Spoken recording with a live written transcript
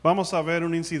Vamos a ver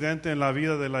un incidente en la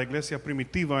vida de la iglesia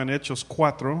primitiva en Hechos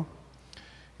 4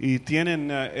 y tienen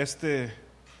este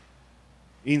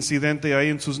incidente ahí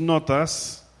en sus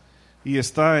notas y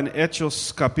está en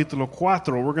Hechos capítulo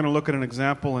 4. We're going to look at an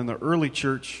example in the early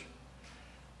church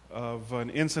of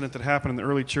an incident that happened in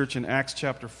the early church in Acts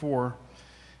chapter 4.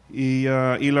 Y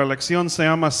la lección se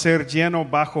llama ser lleno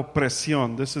bajo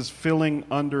presión. This is filling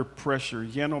under pressure,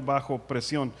 lleno bajo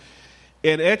presión.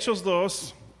 En Hechos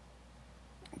 2,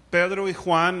 Pedro y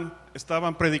Juan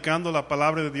estaban predicando la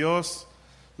palabra de Dios,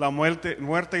 la muerte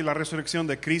y la resurrección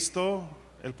de Cristo,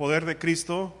 el poder de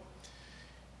Cristo.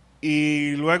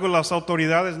 Y luego las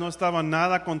autoridades no estaban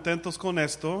nada contentos con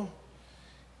esto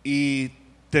y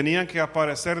tenían que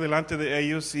aparecer delante de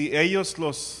ellos, y ellos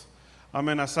los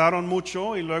amenazaron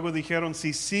mucho y luego dijeron: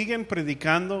 si siguen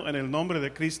predicando en el nombre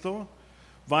de Cristo,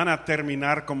 van a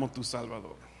terminar como tu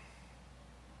Salvador.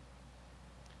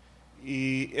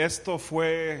 Y esto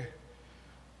fue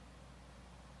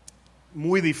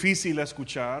muy difícil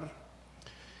escuchar,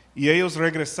 y ellos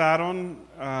regresaron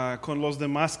con los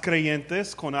demás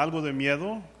creyentes con algo de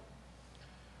miedo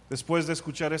después de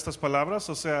escuchar estas palabras.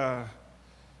 O sea,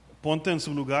 ponte en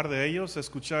su lugar de ellos,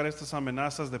 escuchar estas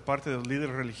amenazas de parte de los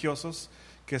líderes religiosos,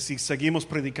 que si seguimos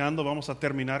predicando vamos a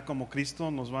terminar como Cristo,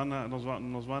 nos van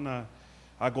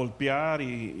a golpear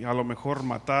y a lo mejor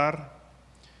matar.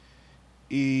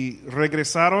 Y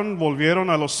regresaron, volvieron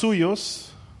a los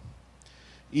suyos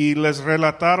y les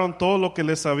relataron todo lo que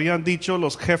les habían dicho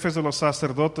los jefes de los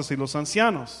sacerdotes y los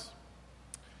ancianos.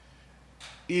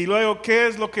 Y luego, ¿qué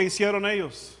es lo que hicieron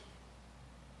ellos?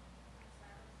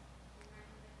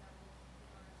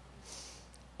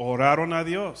 Oraron a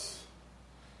Dios.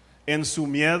 En su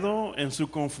miedo, en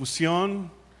su confusión,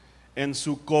 en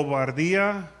su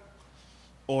cobardía,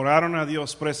 oraron a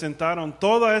Dios, presentaron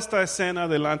toda esta escena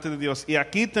delante de Dios. Y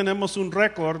aquí tenemos un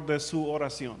récord de su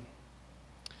oración.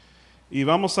 Y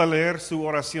vamos a leer su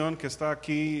oración que está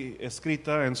aquí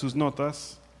escrita en sus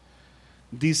notas.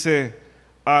 Dice: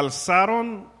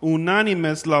 alzaron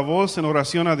unánimes la voz en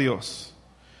oración a Dios.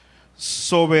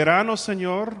 Soberano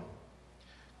Señor,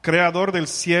 Creador del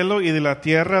cielo y de la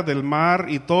tierra, del mar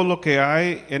y todo lo que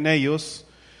hay en ellos,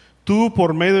 tú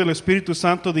por medio del Espíritu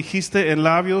Santo dijiste en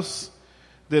labios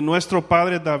de nuestro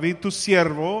padre David, tu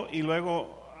siervo. Y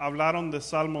luego hablaron de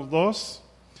Salmos 2,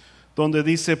 donde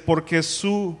dice: porque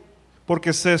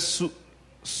se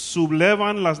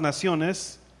sublevan las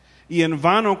naciones y en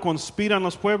vano conspiran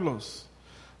los pueblos.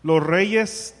 Los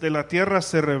reyes de la tierra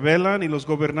se rebelan y los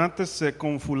gobernantes se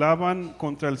confulaban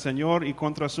contra el Señor y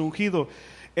contra su ungido.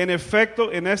 En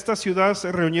efecto, en esta ciudad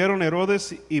se reunieron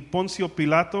Herodes y Poncio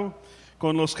Pilato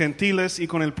con los gentiles y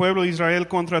con el pueblo de Israel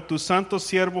contra tu santo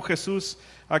siervo Jesús,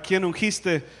 a quien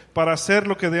ungiste, para hacer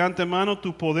lo que de antemano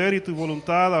tu poder y tu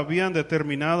voluntad habían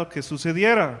determinado que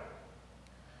sucediera.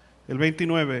 El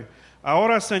 29.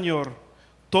 Ahora, Señor,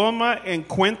 toma en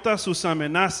cuenta sus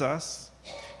amenazas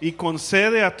y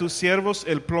concede a tus siervos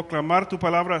el proclamar tu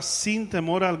palabra sin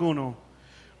temor alguno.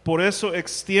 Por eso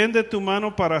extiende tu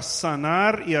mano para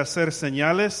sanar y hacer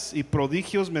señales y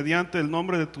prodigios mediante el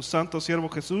nombre de tu santo siervo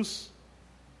Jesús.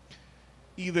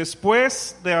 Y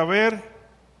después de haber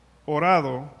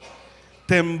orado,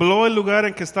 tembló el lugar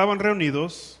en que estaban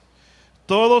reunidos.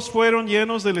 Todos fueron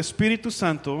llenos del Espíritu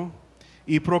Santo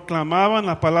y proclamaban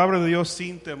la palabra de Dios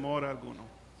sin temor alguno.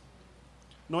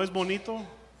 ¿No es bonito?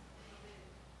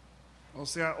 O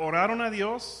sea, oraron a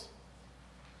Dios.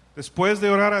 Después de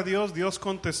orar a Dios, Dios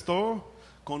contestó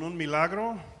con un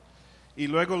milagro y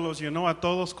luego los llenó a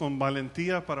todos con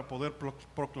valentía para poder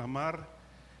proclamar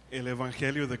el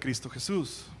Evangelio de Cristo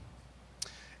Jesús.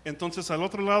 Entonces, al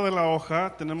otro lado de la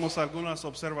hoja tenemos algunas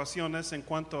observaciones en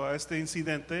cuanto a este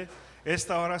incidente,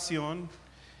 esta oración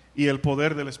y el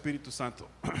poder del Espíritu Santo.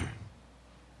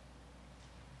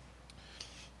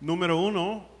 Número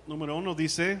uno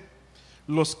dice: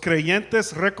 los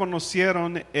creyentes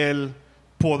reconocieron el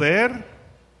poder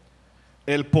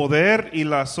y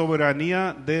la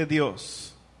soberanía de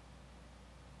Dios.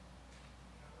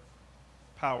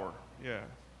 Power, yeah.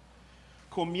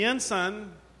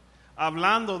 Comienzan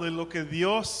hablando de lo que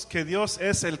Dios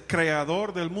es el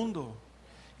creador del mundo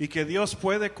y que Dios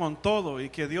puede con todo y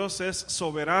que Dios es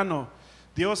soberano.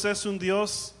 Dios es un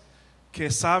Dios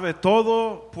que sabe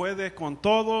todo, puede con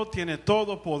todo, tiene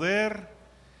todo poder,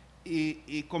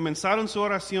 y comenzaron su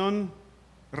oración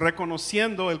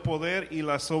reconociendo el poder y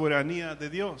la soberanía de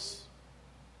Dios.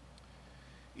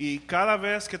 Y cada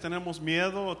vez que tenemos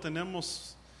miedo o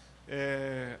tenemos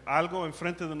algo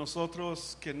enfrente de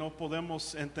nosotros que no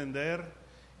podemos entender,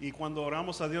 y cuando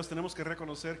oramos a Dios tenemos que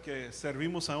reconocer que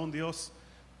servimos a un Dios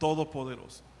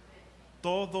todopoderoso,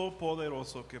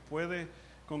 que puede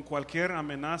con cualquier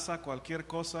amenaza, cualquier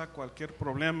cosa, cualquier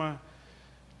problema,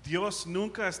 Dios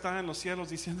nunca está en los cielos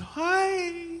diciendo,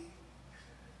 ay,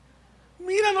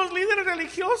 mira los líderes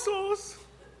religiosos,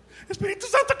 Espíritu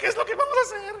Santo, ¿qué es lo que vamos a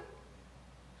hacer?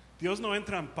 Dios no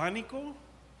entra en pánico,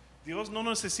 Dios no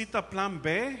necesita plan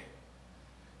B,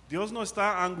 Dios no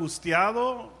está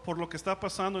angustiado por lo que está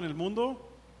pasando en el mundo.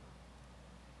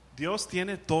 Dios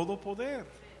tiene todo poder.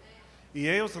 Y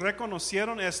ellos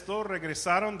reconocieron esto,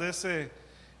 regresaron de ese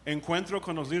encuentro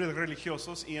con los líderes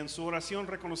religiosos y en su oración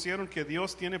reconocieron que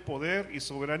Dios tiene poder y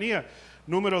soberanía.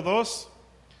 Número 2,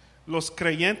 los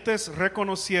creyentes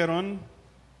reconocieron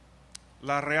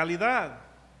la realidad.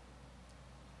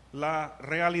 La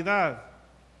realidad.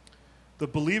 The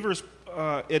believers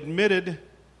admitted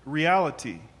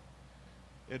reality.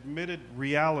 Admitted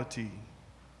reality.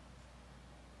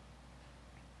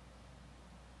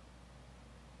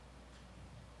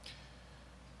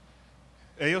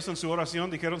 Ellos en su oración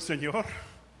dijeron, Señor,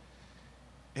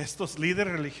 estos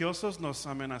líderes religiosos nos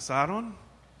amenazaron,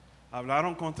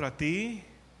 hablaron contra ti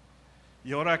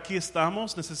y ahora aquí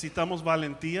estamos, necesitamos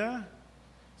valentía.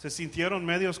 Se sintieron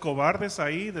medios cobardes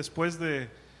ahí después de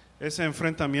ese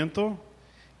enfrentamiento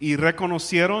y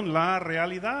reconocieron la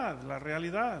realidad, la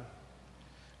realidad.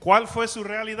 ¿Cuál fue su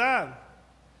realidad?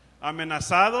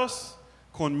 Amenazados,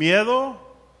 con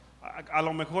miedo, a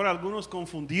lo mejor algunos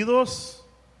confundidos.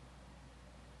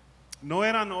 No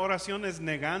eran oraciones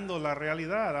negando la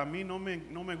realidad. A mí no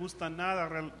me gustan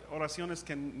nada oraciones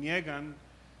que niegan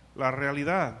la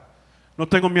realidad. No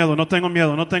tengo miedo, no tengo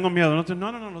miedo, no tengo miedo.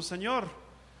 No, Señor,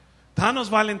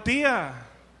 danos valentía.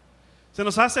 Se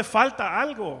nos hace falta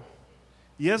algo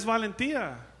y es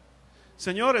valentía.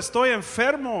 Señor, estoy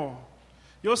enfermo.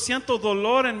 Yo siento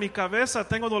dolor en mi cabeza,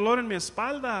 tengo dolor en mi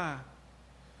espalda.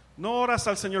 No oras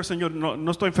al Señor, Señor,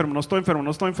 no estoy enfermo, no estoy enfermo, no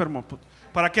estoy enfermo.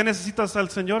 ¿Para qué necesitas al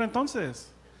Señor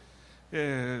entonces?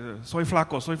 Soy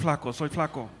flaco.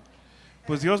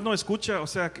 Pues Dios no escucha, o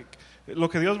sea, lo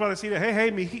que Dios va a decir es,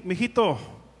 hey, mijito,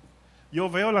 yo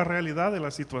veo la realidad de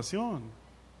la situación.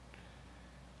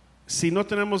 Si no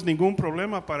tenemos ningún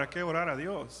problema, ¿para qué orar a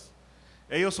Dios?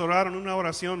 Ellos oraron una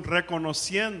oración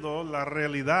reconociendo la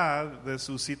realidad de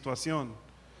su situación.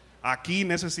 Aquí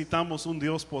necesitamos un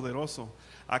Dios poderoso.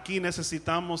 Aquí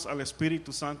necesitamos al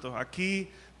Espíritu Santo.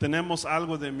 Aquí tenemos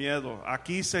algo de miedo.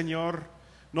 Aquí, Señor,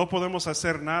 no podemos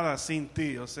hacer nada sin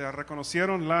ti. O sea,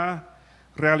 reconocieron la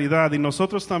realidad. Y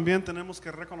nosotros también tenemos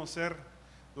que reconocer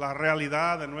la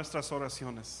realidad de nuestras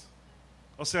oraciones.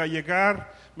 O sea,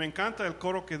 llegar, me encanta el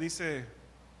coro que dice,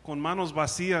 con manos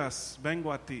vacías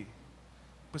vengo a ti.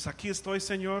 Pues aquí estoy,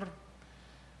 Señor.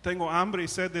 Tengo hambre y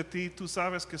sed de ti. Tú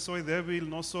sabes que soy débil,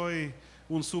 no soy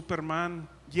un Superman.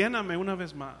 Lléname una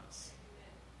vez más.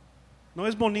 ¿No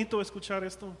es bonito escuchar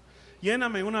esto?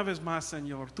 Lléname una vez más,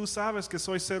 Señor. Tú sabes que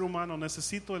soy ser humano,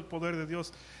 necesito el poder de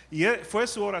Dios. Y fue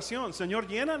su oración, Señor,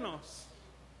 llénanos.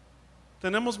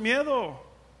 Tenemos miedo.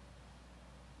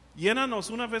 Llénanos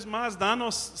una vez más,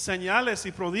 danos señales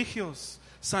y prodigios,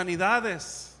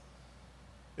 sanidades.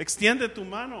 Extiende tu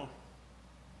mano.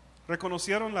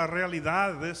 Reconocieron la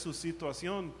realidad de su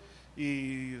situación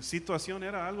y situación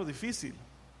era algo difícil.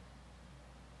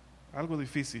 Algo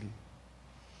difícil.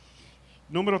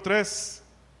 Número 3,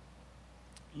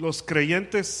 los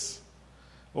creyentes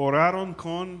oraron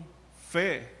con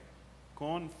fe.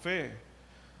 Con fe.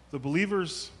 The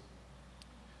believers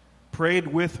prayed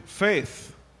with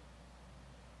faith.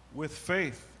 With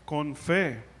faith. Con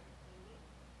fe.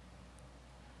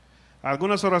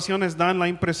 Algunas oraciones dan la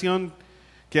impresión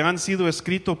que han sido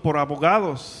escritos por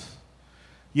abogados,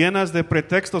 llenas de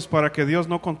pretextos para que Dios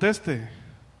no conteste.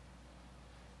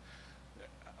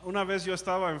 Una vez yo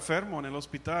estaba enfermo en el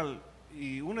hospital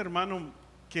y un hermano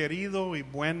querido y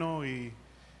bueno y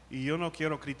yo no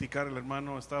quiero criticar al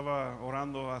hermano, estaba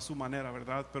orando a su manera,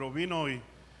 ¿verdad? Pero vino y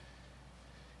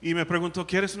me preguntó,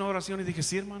 ¿quieres una oración? Y dije,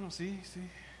 sí, hermano, sí.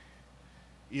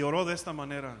 Y oró de esta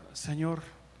manera, Señor,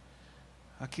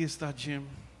 aquí está Jim,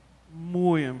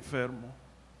 muy enfermo.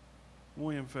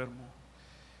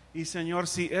 Y Señor,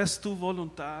 si es tu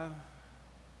voluntad,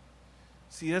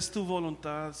 si a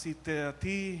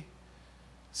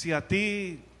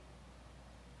ti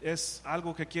es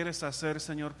algo que quieres hacer,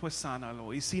 Señor, pues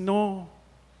sánalo. Y si no,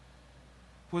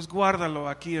 pues guárdalo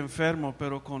aquí enfermo,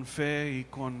 pero con fe y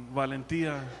con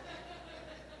valentía.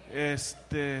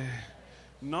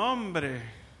 No, hombre,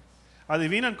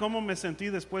 ¿adivinan cómo me sentí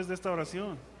después de esta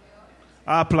oración?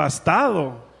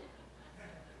 Aplastado.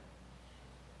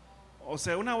 O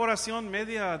sea, una oración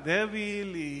media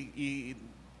débil y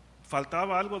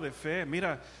faltaba algo de fe.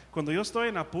 Mira, cuando yo estoy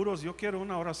en apuros, yo quiero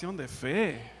una oración de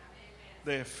fe.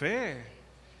 De fe.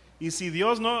 Y si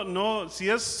Dios si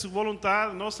es su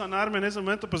voluntad no sanarme en ese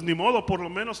momento, pues ni modo, por lo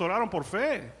menos oraron por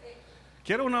fe.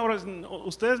 Quiero una oración.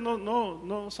 ¿Ustedes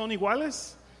no son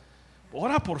iguales?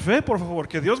 Ora por fe, por favor,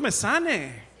 que Dios me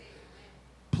sane.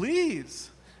 Please.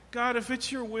 God, if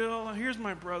it's your will, here's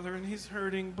my brother and he's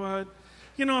hurting, but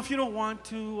if you don't want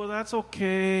to, well, that's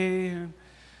okay.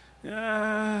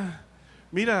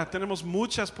 Mira, tenemos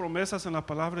muchas promesas en la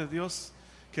palabra de Dios,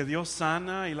 que Dios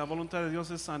sana y la voluntad de Dios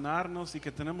es sanarnos y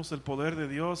que tenemos el poder de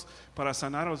Dios para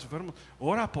sanar a los enfermos.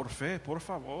 Ora por fe, por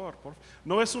favor.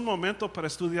 No es un momento para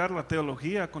estudiar la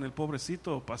teología con el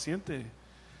pobrecito paciente.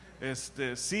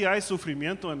 Sí hay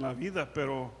sufrimiento en la vida,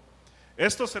 pero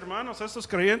estos hermanos, estos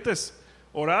creyentes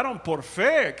oraron por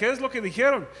fe. ¿Qué es lo que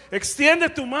dijeron? Extiende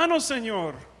tu mano,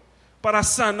 Señor, para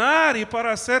sanar y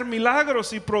para hacer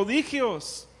milagros y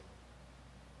prodigios.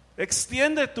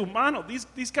 Extiende tu mano.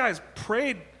 These guys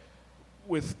prayed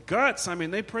with guts. I mean,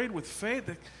 they prayed with faith.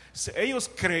 Ellos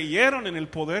creyeron en el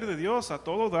poder de Dios a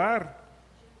todo dar.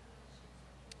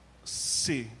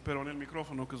 Sí, pero en el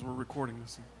micrófono, because we're recording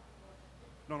this.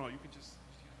 No, you can just.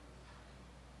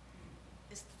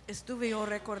 Estuve yo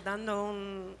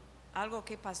recordando algo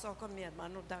que pasó con mi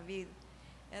hermano David.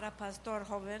 Era pastor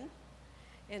joven.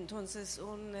 Entonces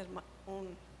un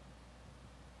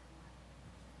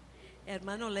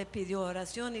hermano le pidió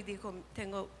oración y dijo,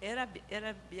 eran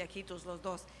viejitos los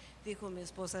dos, dijo, mi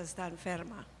esposa está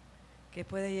enferma, que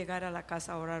puede llegar a la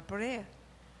casa a orar por ella.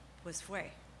 Pues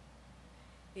fue.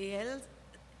 Y él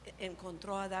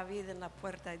encontró a David en la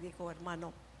puerta y dijo,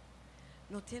 hermano,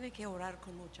 no tiene que orar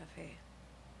con mucha fe.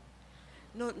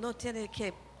 No tiene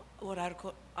que orar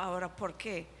ahora. ¿Por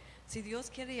qué? Si Dios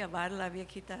quiere llevar a la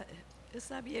viejita,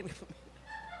 está bien.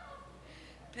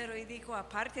 Pero y dijo,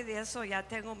 aparte de eso, ya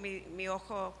tengo mi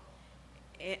ojo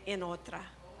en otra.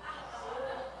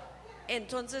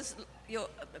 Entonces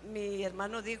mi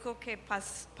hermano dijo que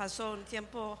pasó un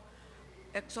tiempo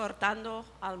exhortando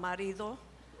al marido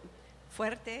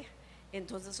fuerte.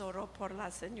 Entonces oró por la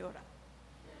señora.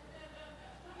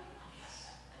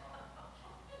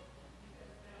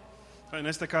 En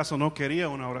este caso no quería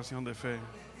una oración de fe.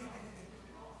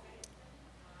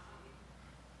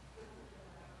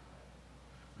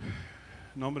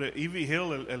 Nombre E.V.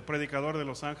 Hill, el predicador de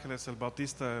Los Ángeles, el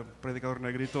bautista, predicador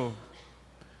negrito,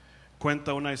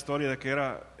 cuenta una historia de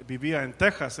que vivía en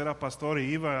Texas, era pastor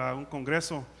y iba a un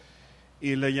congreso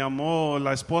y le llamó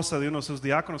la esposa de uno de sus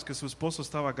diáconos que su esposo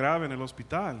estaba grave en el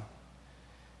hospital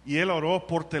y él oró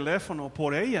por teléfono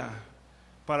por ella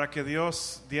para que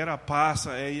Dios diera paz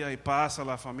a ella y paz a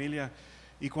la familia.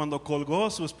 Y cuando colgó,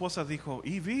 su esposa dijo,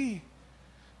 E.V.,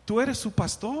 tú eres su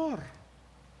pastor,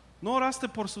 no oraste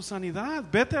por su sanidad,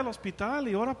 vete al hospital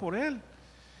y ora por él.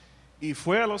 Y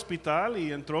fue al hospital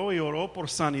y entró y oró por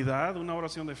sanidad, una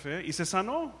oración de fe, y se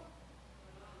sanó.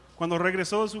 Cuando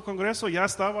regresó de su congreso ya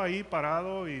estaba ahí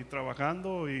parado y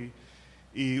trabajando y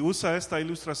usa esta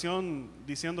ilustración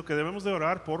diciendo que debemos de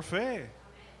orar por fe,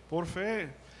 por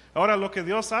fe. Ahora lo que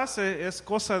Dios hace es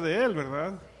cosa de Él,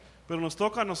 ¿verdad? Pero nos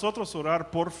toca a nosotros orar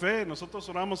por fe. Nosotros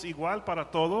oramos igual para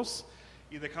todos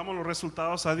y dejamos los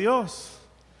resultados a Dios.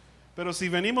 Pero si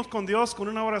venimos con Dios con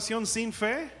una oración sin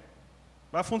fe,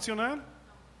 ¿va a funcionar?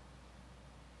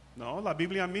 No, la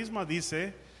Biblia misma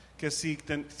dice que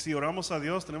si oramos a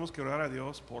Dios, tenemos que orar a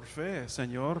Dios por fe.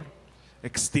 Señor,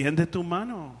 extiende tu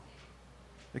mano.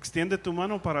 Extiende tu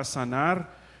mano para sanar,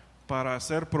 para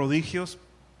hacer prodigios,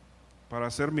 para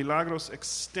hacer milagros.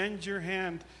 Extend your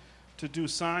hand to do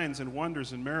signs and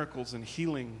wonders and miracles and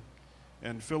healing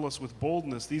and fill us with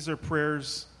boldness. These are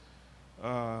prayers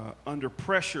under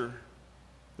pressure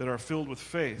that are filled with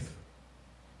faith.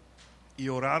 Y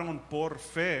oraron por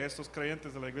fe estos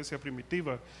creyentes de la iglesia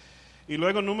primitiva. Y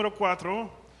luego número 4,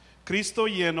 Cristo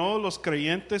llenó los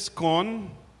creyentes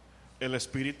con el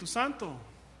Espíritu Santo.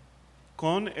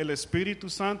 Con el Espíritu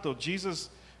Santo. Jesus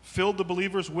filled the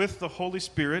believers with the Holy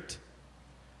Spirit.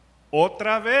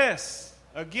 Otra vez.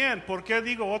 Again, ¿por qué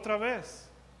digo otra vez?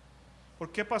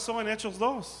 ¿Por qué pasó en Hechos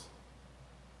 2?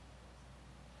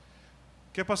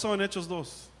 ¿Qué pasó en Hechos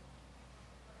 2?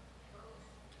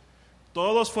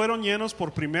 Todos fueron llenos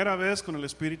por primera vez con el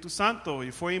Espíritu Santo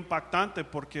y fue impactante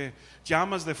porque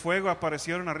llamas de fuego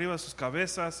aparecieron arriba de sus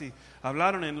cabezas y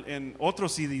hablaron en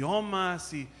otros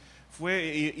idiomas y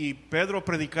Pedro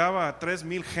predicaba a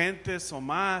 3,000 gentes o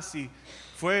más y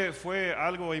fue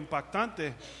algo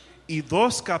impactante. Y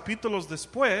 2 capítulos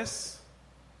después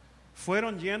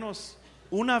fueron llenos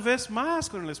una vez más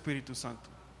con el Espíritu Santo.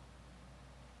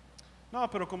 No,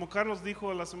 pero como Carlos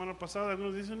dijo la semana pasada,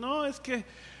 algunos dicen, no, es que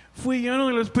fui lleno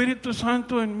del Espíritu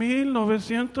Santo en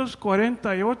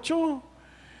 1948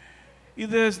 Y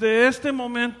desde este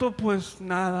momento, pues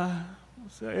nada. O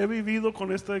sea, he vivido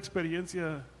con esta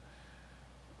experiencia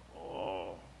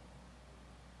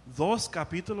 2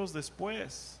 capítulos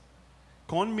después.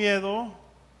 Con miedo,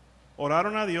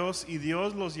 oraron a Dios y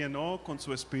Dios los llenó con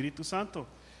su Espíritu Santo.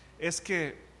 Es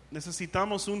que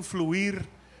necesitamos un fluir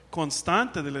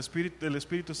constante del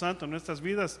Espíritu Santo en nuestras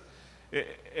vidas.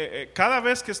 Cada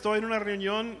vez que estoy en una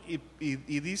reunión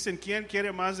y dicen ¿quién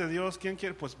quiere más de Dios? ¿Quién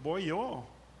quiere? Pues voy yo.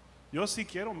 Yo sí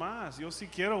quiero más, yo sí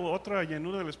quiero otra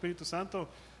llenura del Espíritu Santo.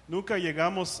 Nunca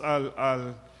llegamos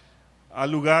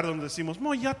al lugar donde decimos,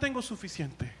 no, ya tengo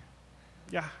suficiente,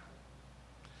 ya.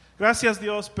 Gracias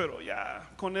Dios, pero ya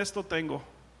con esto tengo.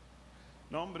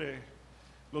 No, hombre,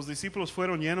 los discípulos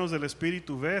fueron llenos del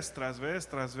Espíritu vez tras vez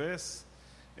tras vez.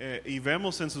 Y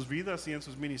vemos en sus vidas y en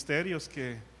sus ministerios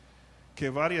que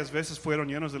varias veces fueron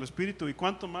llenos del Espíritu. Y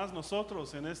cuánto más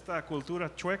nosotros en esta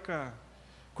cultura chueca,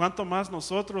 cuánto más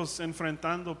nosotros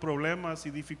enfrentando problemas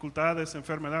y dificultades,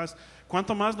 enfermedades,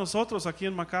 cuánto más nosotros aquí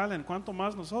en McAllen, cuánto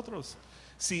más nosotros.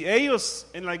 Si ellos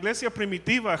en la iglesia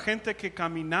primitiva, gente que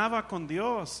caminaba con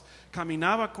Dios,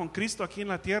 caminaba con Cristo aquí en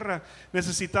la tierra,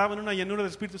 necesitaban una llenura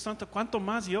del Espíritu Santo, cuánto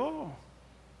más yo.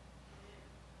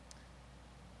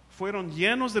 Fueron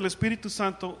llenos del Espíritu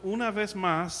Santo una vez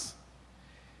más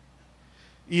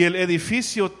y el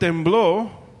edificio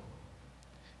tembló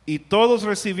y todos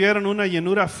recibieron una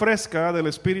llenura fresca del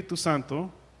Espíritu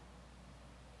Santo.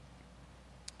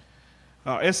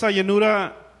 Esa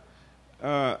llenura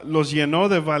los llenó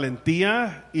de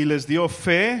valentía y les dio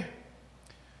fe,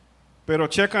 pero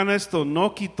checan esto,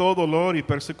 no quitó dolor y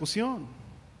persecución.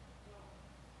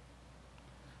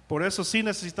 Por eso sí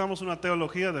necesitamos una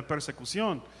teología de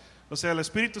persecución. O sea, el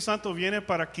Espíritu Santo viene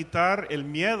para quitar el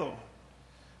miedo,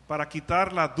 para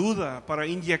quitar la duda, para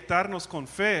inyectarnos con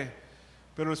fe.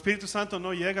 Pero el Espíritu Santo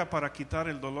no llega para quitar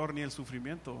el dolor ni el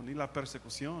sufrimiento, ni la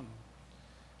persecución.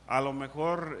 A lo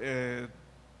mejor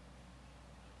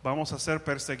vamos a ser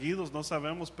perseguidos, no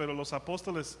sabemos, pero los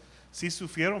apóstoles sí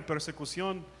sufrieron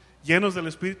persecución llenos del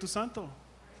Espíritu Santo.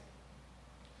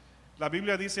 La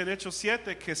Biblia dice en Hechos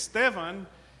 7 que Esteban,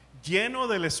 lleno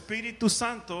del Espíritu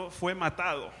Santo, fue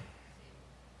matado.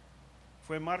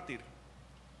 Fue mártir.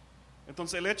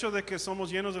 Entonces el hecho de que somos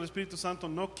llenos del Espíritu Santo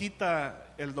no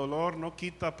quita el dolor, no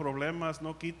quita problemas,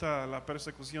 no quita la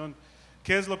persecución.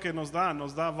 ¿Qué es lo que nos da?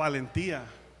 Nos da valentía,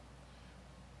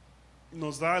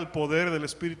 nos da el poder del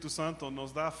Espíritu Santo,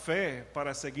 nos da fe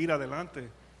para seguir adelante.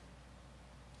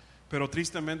 Pero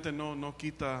tristemente no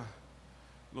quita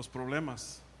los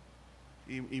problemas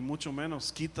y mucho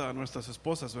menos quita a nuestras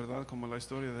esposas, ¿verdad? Como la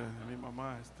historia de mi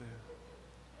mamá.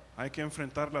 Hay que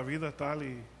enfrentar la vida tal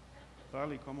y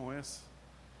como es.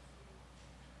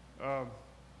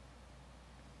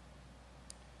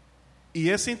 Y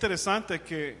es interesante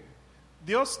que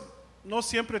Dios no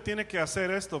siempre tiene que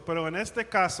hacer esto, pero en este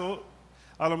caso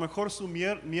a lo mejor su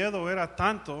miedo era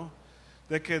tanto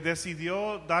de que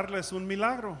decidió darles un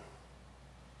milagro.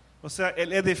 O sea,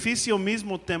 el edificio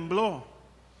mismo tembló.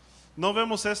 No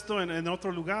vemos esto en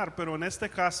otro lugar, pero en este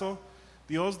caso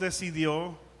Dios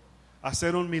decidió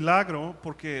hacer un milagro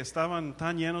porque estaban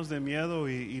tan llenos de miedo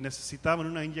y necesitaban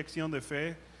una inyección de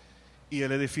fe y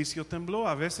el edificio tembló.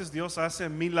 A veces Dios hace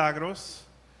milagros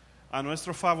a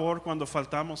nuestro favor cuando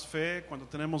faltamos fe, cuando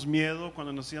tenemos miedo,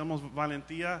 cuando necesitamos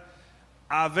valentía.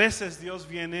 A veces Dios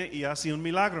viene y hace un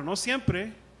milagro, no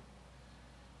siempre,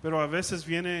 pero a veces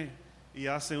viene y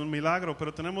hace un milagro.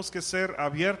 Pero tenemos que ser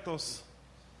abiertos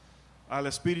al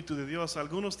Espíritu de Dios.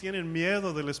 Algunos tienen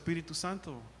miedo del Espíritu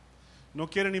Santo. No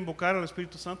quieren invocar al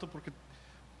Espíritu Santo porque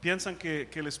piensan que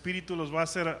el Espíritu los va a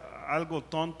hacer algo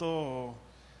tonto o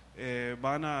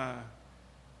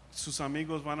sus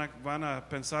amigos van a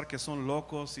pensar que son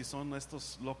locos y son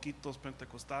estos loquitos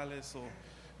pentecostales, o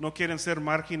no quieren ser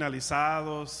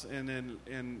marginalizados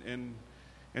en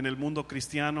el mundo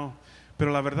cristiano.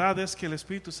 Pero la verdad es que el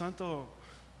Espíritu Santo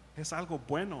es algo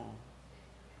bueno.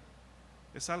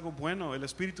 Es algo bueno. El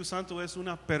Espíritu Santo es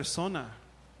una persona.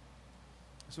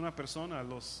 Es una persona.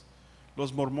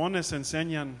 Los mormones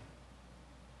enseñan,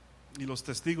 y los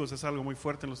testigos, es algo muy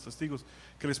fuerte en los testigos,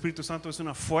 que el Espíritu Santo es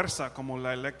una fuerza como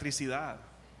la electricidad.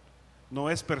 No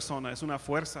es persona, es una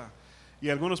fuerza. Y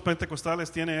algunos pentecostales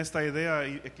tienen esta idea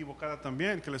equivocada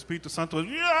también, que el Espíritu Santo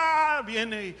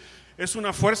viene y es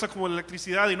una fuerza como la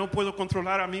electricidad y no puedo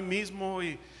controlar a mí mismo.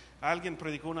 Y alguien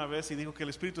predicó una vez y dijo que el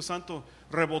Espíritu Santo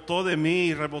rebotó de mí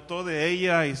y rebotó de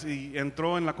ella y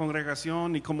entró en la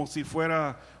congregación y como si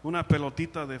fuera una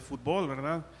pelotita de fútbol,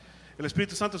 ¿verdad? El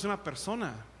Espíritu Santo es una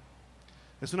persona.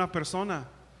 Es una persona.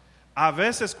 A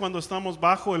veces cuando estamos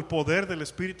bajo el poder del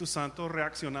Espíritu Santo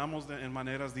reaccionamos en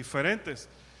maneras diferentes.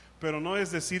 Pero no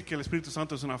es decir que el Espíritu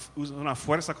Santo es una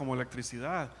fuerza como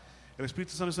electricidad. El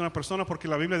Espíritu Santo es una persona, porque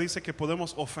la Biblia dice que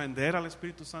podemos ofender al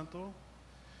Espíritu Santo,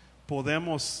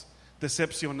 podemos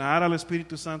decepcionar al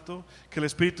Espíritu Santo, que el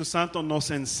Espíritu Santo nos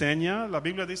enseña. La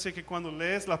Biblia dice que cuando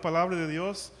lees la palabra de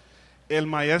Dios, el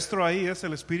maestro ahí es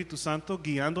el Espíritu Santo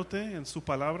guiándote en su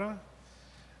palabra,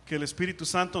 que el Espíritu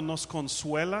Santo nos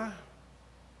consuela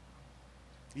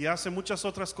y hace muchas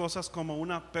otras cosas como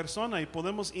una persona, y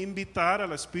podemos invitar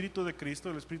al Espíritu de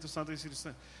Cristo, el Espíritu Santo, y decir: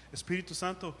 Espíritu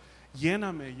Santo,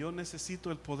 lléname, yo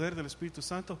necesito el poder del Espíritu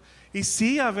Santo. Y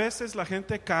sí, a veces la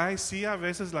gente cae, sí, a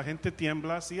veces la gente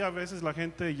tiembla, sí, a veces la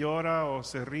gente llora o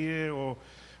se ríe o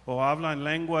habla en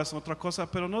lenguas, otra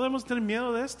cosa, pero no debemos tener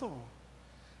miedo de esto.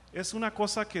 Es una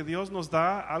cosa que Dios nos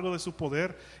da, algo de su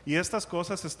poder, y estas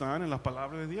cosas están en la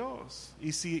palabra de Dios.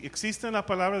 Y si existe en la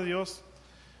palabra de Dios,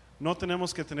 no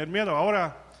tenemos que tener miedo.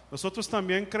 Ahora, nosotros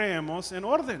también creemos en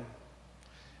orden.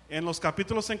 En los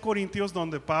capítulos en Corintios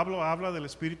donde Pablo habla del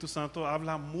Espíritu Santo,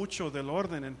 habla mucho del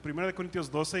orden. En 1 Corintios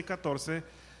 12 y 14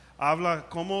 habla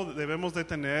cómo debemos de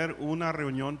tener una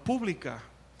reunión pública,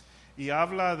 y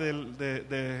habla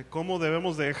de cómo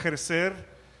debemos de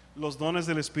ejercer los dones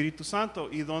del Espíritu Santo,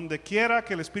 y donde quiera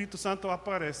que el Espíritu Santo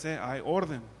aparece hay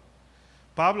orden.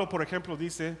 Pablo, por ejemplo,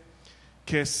 dice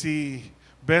que si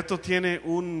Beto tiene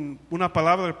una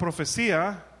palabra de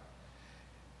profecía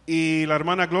y la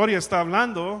hermana Gloria está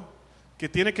hablando, que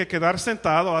tiene que quedar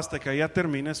sentado hasta que ella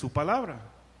termine su palabra,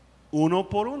 uno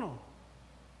por uno.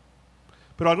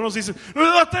 Pero algunos dicen: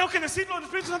 no, tengo que decirlo al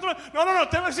Espíritu Santo. No,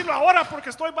 tengo que decirlo ahora porque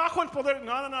estoy bajo el poder.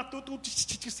 No, tú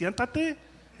siéntate,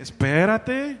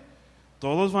 espérate.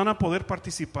 Todos van a poder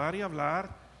participar y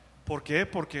hablar. ¿Por qué?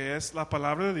 Porque es la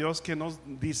palabra de Dios que nos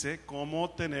dice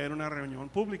cómo tener una reunión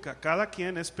pública, cada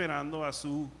quien esperando a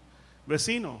su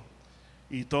vecino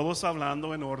y todos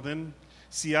hablando en orden.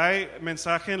 Si hay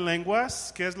mensaje en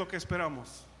lenguas, ¿qué es lo que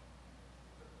esperamos?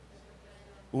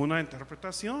 Una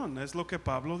interpretación, es lo que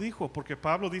Pablo dijo, porque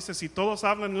Pablo dice: si todos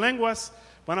hablan lenguas,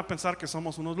 van a pensar que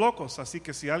somos unos locos. Así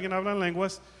que si alguien habla en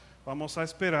lenguas, vamos a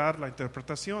esperar la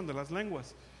interpretación de las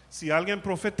lenguas. Si alguien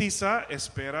profetiza,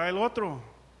 espera el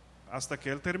otro hasta que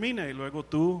él termine y luego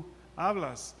tú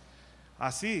hablas.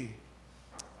 Así.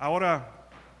 Ahora,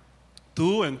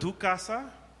 tú en tu casa,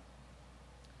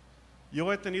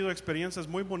 yo he tenido experiencias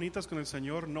muy bonitas con el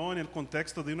Señor, no en el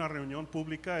contexto de una reunión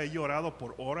pública. He llorado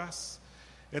por horas,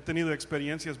 he tenido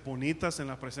experiencias bonitas en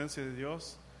la presencia de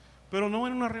Dios, pero no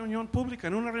en una reunión pública.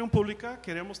 En una reunión pública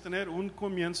queremos tener un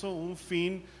comienzo, un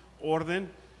fin,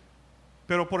 orden.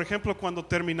 Pero por ejemplo, cuando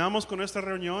terminamos con esta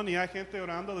reunión y hay gente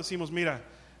orando, decimos: mira,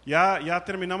 ya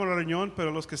terminamos la reunión,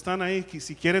 pero los que están ahí,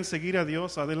 si quieren seguir a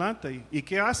Dios, adelante. ¿Y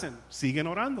qué hacen? Siguen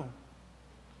orando.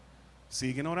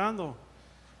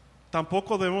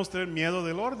 Tampoco debemos tener miedo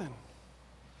del orden.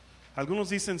 Algunos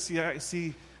dicen: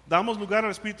 si damos lugar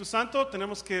al Espíritu Santo,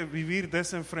 tenemos que vivir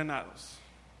desenfrenados.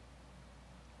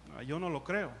 Yo no lo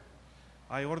creo.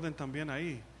 Hay orden también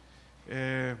ahí.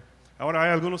 Ahora hay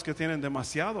algunos que tienen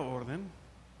demasiado orden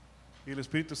y el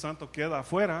Espíritu Santo queda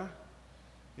afuera,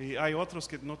 y hay otros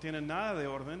que no tienen nada de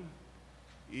orden,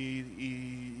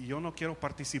 y yo no quiero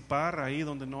participar ahí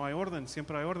donde no hay orden.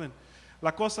 Siempre hay orden.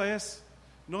 La cosa es,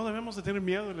 no debemos de tener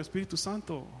miedo del Espíritu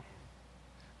Santo.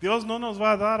 Dios no nos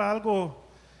va a dar algo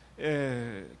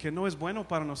que no es bueno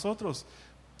para nosotros.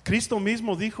 Cristo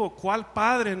mismo dijo: ¿cuál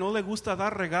padre no le gusta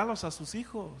dar regalos a sus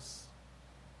hijos?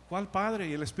 ¿Cuál padre?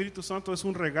 Y el Espíritu Santo es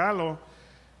un regalo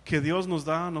que Dios nos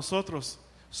da a nosotros,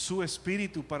 su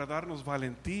Espíritu, para darnos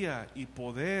valentía y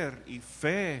poder y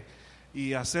fe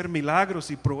y hacer milagros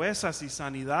y proezas y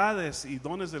sanidades y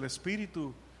dones del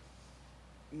Espíritu.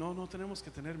 No tenemos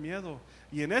que tener miedo.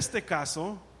 Y en este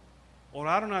caso,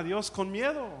 oraron a Dios con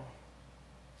miedo.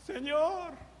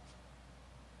 Señor,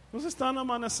 nos están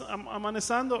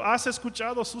amenazando, has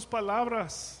escuchado sus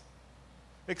palabras,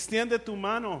 extiende tu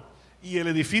mano. Y el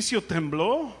edificio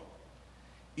tembló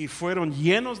y fueron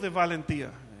llenos de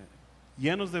valentía.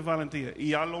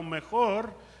 Y a lo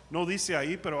mejor, no dice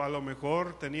ahí, pero a lo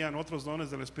mejor tenían otros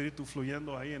dones del Espíritu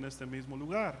fluyendo ahí en este mismo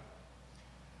lugar.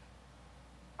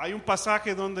 Hay un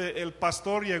pasaje donde el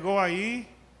pastor llegó ahí,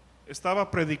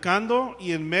 estaba predicando,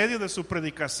 y en medio de su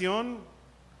predicación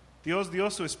Dios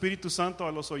dio su Espíritu Santo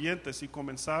a los oyentes y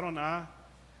comenzaron a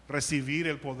recibir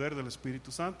el poder del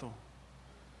Espíritu Santo.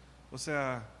 O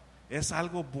sea, es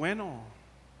algo bueno.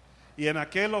 Y en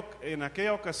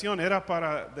aquella ocasión era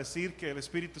para decir que el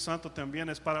Espíritu Santo también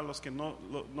es para los que no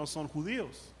son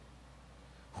judíos.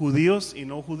 Judíos y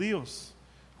no judíos.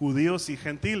 Judíos y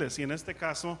gentiles. Y en este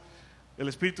caso, el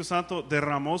Espíritu Santo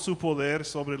derramó su poder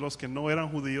sobre los que no eran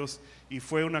judíos, y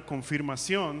fue una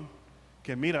confirmación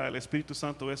que mira, el Espíritu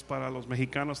Santo es para los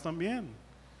mexicanos también,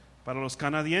 para los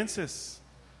canadienses,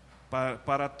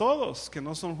 para todos que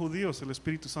no son judíos, el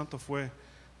Espíritu Santo fue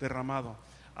derramado.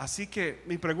 Así que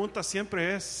mi pregunta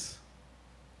siempre es,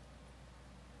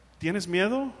 ¿tienes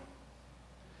miedo?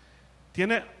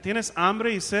 ¿Tienes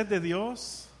hambre y sed de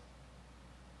Dios?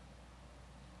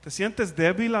 ¿Te sientes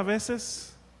débil a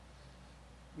veces?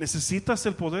 ¿Necesitas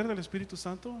el poder del Espíritu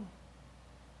Santo?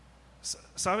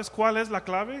 ¿Sabes cuál es la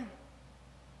clave?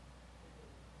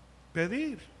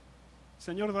 Pedir.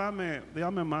 Señor,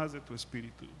 dame más de tu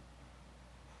Espíritu.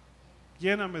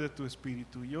 Lléname de tu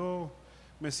Espíritu. Yo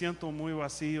me siento muy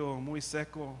vacío, muy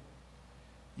seco.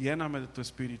 Lléname de tu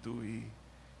Espíritu.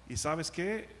 Y ¿sabes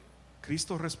qué?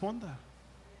 Cristo responda.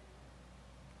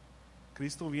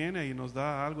 Cristo viene y nos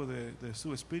da algo de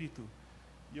su Espíritu.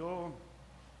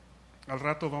 Al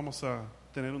rato vamos a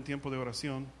tener un tiempo de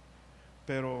oración,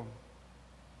 pero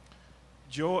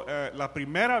la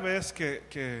primera vez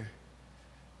que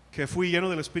fui lleno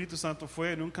del Espíritu Santo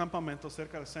fue en un campamento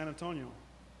cerca de San Antonio,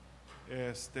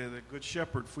 de Good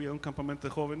Shepherd. Fui a un campamento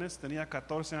de jóvenes, tenía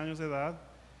 14 años de edad,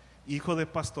 hijo de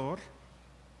pastor,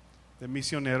 de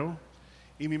misionero,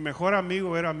 y mi mejor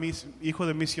amigo era hijo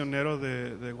de misionero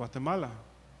de Guatemala.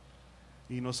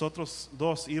 Y nosotros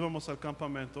dos íbamos al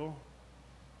campamento,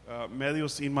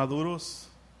 medios inmaduros,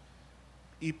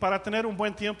 y para tener un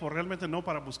buen tiempo, realmente no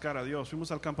para buscar a Dios.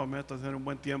 Fuimos al campamento a tener un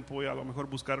buen tiempo y a lo mejor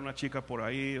buscar una chica por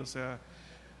ahí. O sea,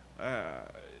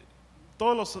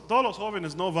 todos los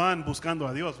jóvenes no van buscando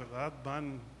a Dios, ¿verdad?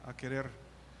 Van a querer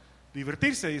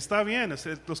divertirse y está bien.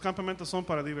 Los campamentos son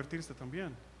para divertirse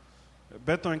también.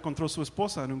 Beto encontró su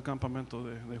esposa en un campamento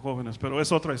de jóvenes, pero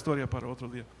es otra historia para otro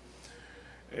día.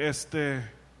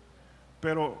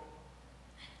 Pero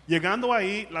llegando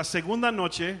ahí, la segunda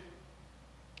noche,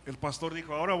 el pastor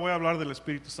dijo, ahora voy a hablar del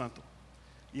Espíritu Santo.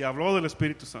 Y habló del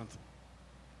Espíritu Santo.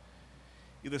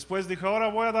 Y después dijo, ahora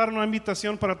voy a dar una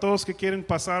invitación para todos que quieren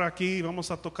pasar aquí.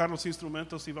 Vamos a tocar los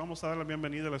instrumentos y vamos a dar la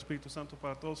bienvenida al Espíritu Santo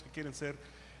para todos que quieren ser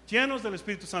llenos del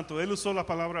Espíritu Santo. Él usó la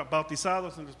palabra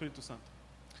bautizados en el Espíritu Santo.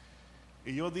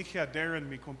 Y yo dije a Darren,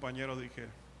 mi compañero, dije,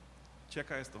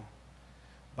 checa esto.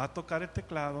 Va a tocar el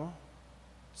teclado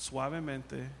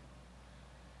suavemente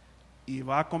y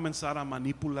va a comenzar a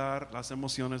manipular las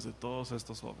emociones de todos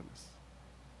estos jóvenes.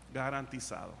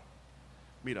 Garantizado.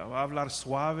 Mira, va a hablar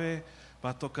suave,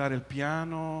 va a tocar el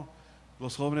piano,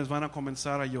 los jóvenes van a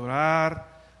comenzar a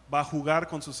llorar, va a jugar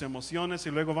con sus emociones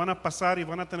y luego van a pasar y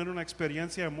van a tener una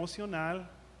experiencia emocional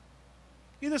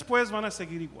y después van a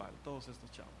seguir igual, todos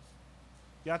estos chavos.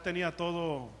 Ya tenía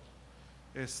todo,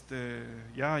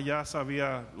 ya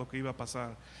sabía lo que iba a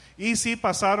pasar. Y sí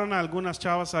pasaron algunas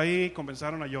chavas ahí,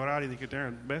 comenzaron a llorar y dije,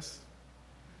 Darren, ¿ves?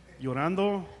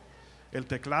 Llorando, el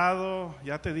teclado,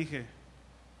 ya te dije.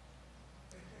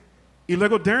 Y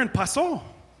luego Darren pasó.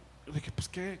 Dije, pues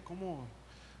qué, ¿cómo?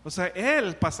 O sea,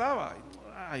 él pasaba.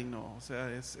 Ay, no, o sea,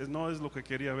 no es lo que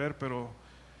quería ver, pero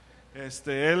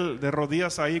él de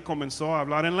rodillas ahí comenzó a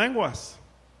hablar en lenguas.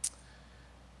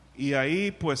 Y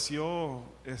ahí pues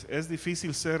es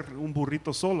difícil ser un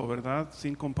burrito solo, ¿verdad?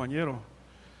 Sin compañero.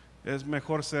 Es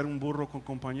mejor ser un burro con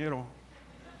compañero.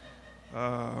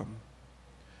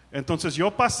 Entonces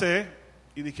yo pasé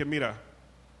y dije, mira,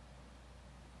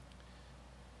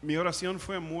 mi oración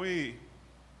fue muy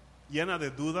llena de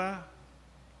duda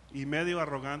y medio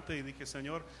arrogante y dije,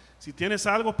 Señor, si tienes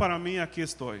algo para mí, aquí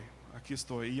estoy.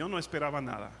 Y yo no esperaba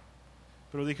nada.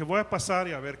 Pero dije, voy a pasar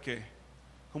y a ver qué,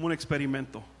 como un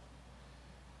experimento.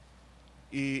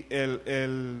 Y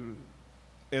el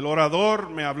orador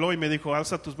me habló y me dijo,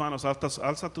 alza tus manos,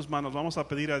 vamos a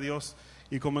pedir a Dios.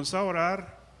 Y comenzó a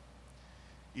orar.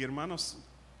 Y hermanos,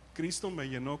 Cristo me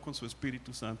llenó con su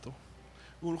Espíritu Santo.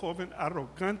 Un joven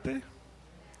arrogante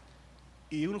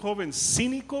y un joven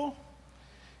cínico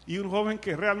y un joven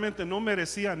que realmente no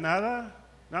merecía nada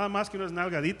más que unas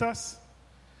nalgaditas.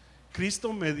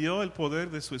 Cristo me dio el poder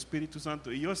de su Espíritu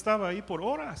Santo y yo estaba ahí por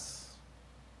horas.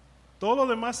 Todos los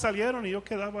demás salieron y yo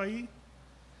quedaba ahí.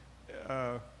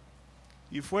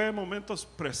 Y fue momentos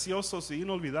preciosos e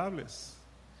inolvidables.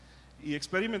 Y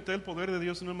experimenté el poder de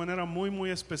Dios de una manera muy,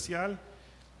 muy especial.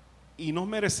 Y no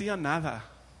merecía nada.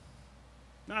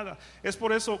 Nada. Es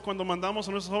por eso cuando mandamos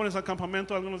a nuestros jóvenes al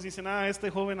campamento, algunos dicen,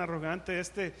 este joven arrogante,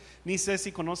 ni sé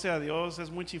si conoce a Dios, es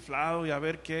muy chiflado y a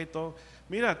ver qué y todo.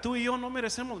 Mira, tú y yo no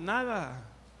merecemos nada.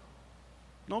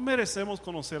 No merecemos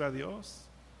conocer a Dios.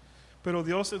 Pero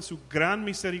Dios en su gran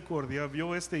misericordia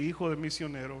vio a este hijo de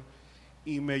misionero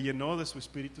y me llenó de su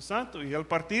Espíritu Santo. Y al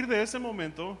partir de ese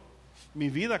momento,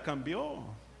 mi vida cambió.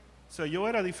 O sea, yo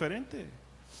era diferente.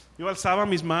 Yo alzaba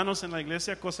mis manos en la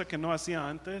iglesia, cosa que no hacía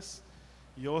antes.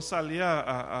 Yo salía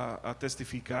a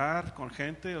testificar con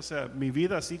gente, o sea, mi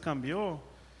vida así cambió.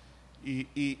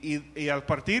 Y al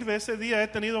partir de ese día he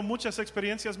tenido muchas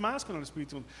experiencias más con el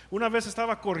Espíritu. Una vez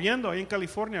estaba corriendo ahí en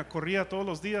California, corría todos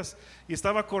los días y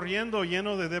estaba corriendo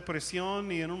lleno de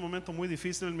depresión y en un momento muy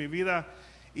difícil en mi vida,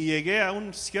 y llegué a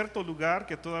un cierto lugar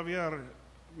que todavía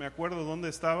me acuerdo dónde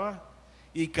estaba,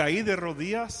 y caí de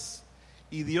rodillas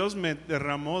y Dios me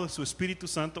derramó de su Espíritu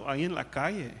Santo ahí en la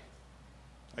calle.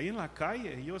 Ahí en la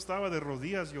calle, yo estaba de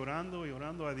rodillas llorando y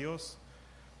orando a Dios,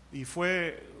 y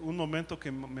fue un momento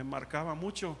que me marcaba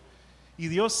mucho. Y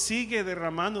Dios sigue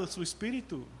derramando de su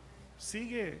Espíritu,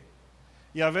 sigue,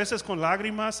 y a veces con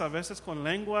lágrimas, a veces con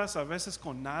lenguas, a veces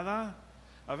con nada,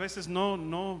 a veces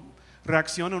no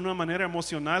reacciona de una manera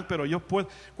emocional, pero yo puedo.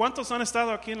 ¿Cuántos han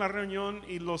estado aquí en la reunión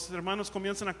y los hermanos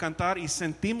comienzan a cantar y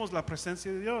sentimos la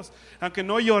presencia de Dios? Aunque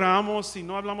no lloramos y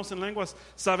no hablamos en lenguas,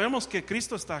 sabemos que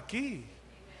Cristo está aquí.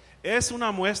 Es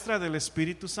una muestra del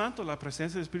Espíritu Santo, la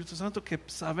presencia del Espíritu Santo, que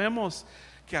sabemos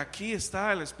que aquí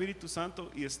está el Espíritu Santo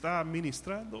y está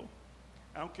ministrando,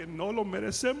 aunque no lo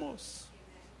merecemos.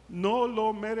 No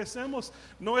lo merecemos,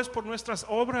 no es por nuestras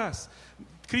obras.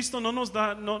 Cristo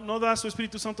no da su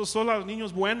Espíritu Santo solo a los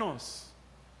niños buenos,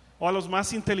 o a los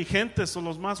más inteligentes, o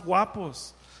los más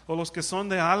guapos, o los que son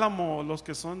de Álamo, o los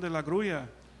que son de la Grulla.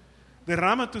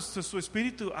 Derrama su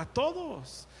Espíritu a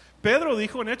todos. Pedro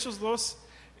dijo en Hechos 2,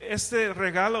 este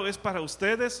regalo es para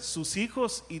ustedes, sus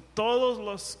hijos y todos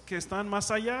los que están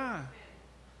más allá.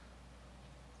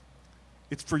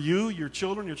 It's for you, your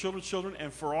children's children,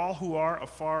 and for all who are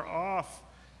afar off.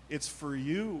 It's for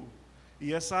you.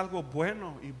 Y es algo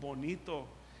bueno y bonito.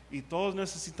 Y todos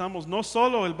necesitamos no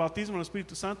solo el bautismo del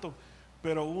Espíritu Santo,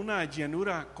 pero una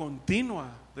llenura continua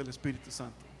del Espíritu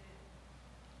Santo.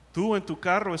 Tú en tu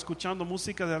carro escuchando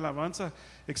música de alabanza,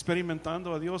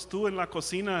 experimentando a Dios. Tú en la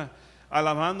cocina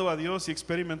alabando a Dios y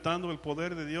experimentando el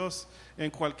poder de Dios.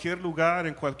 En cualquier lugar,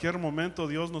 en cualquier momento,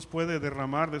 Dios nos puede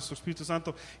derramar de su Espíritu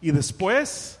Santo. Y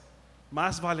después,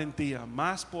 más valentía,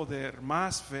 más poder,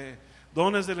 más fe,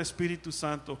 dones del Espíritu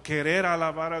Santo, querer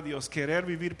alabar a Dios, querer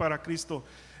vivir para Cristo,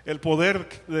 el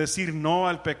poder decir no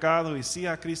al pecado y sí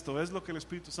a Cristo. Es lo que el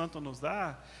Espíritu Santo nos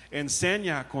da.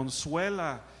 Enseña,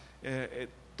 consuela,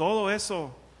 todo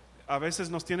eso. A veces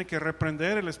nos tiene que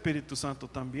reprender el Espíritu Santo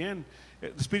también.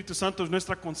 El Espíritu Santo es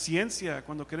nuestra conciencia.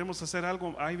 Cuando queremos hacer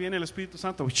algo, ahí viene el Espíritu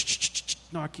Santo.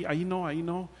 No, aquí, ahí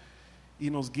no. Y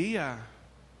nos guía.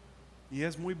 Y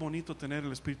es muy bonito tener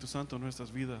el Espíritu Santo en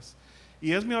nuestras vidas.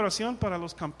 Y es mi oración para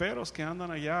los camperos que andan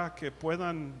allá, que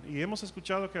puedan, y hemos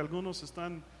escuchado que algunos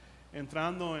están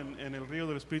entrando en el río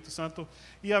del Espíritu Santo.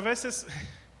 Y a veces,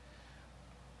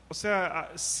 o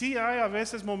sea, sí hay a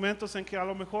veces momentos en que a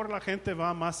lo mejor la gente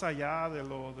va más allá de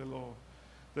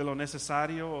lo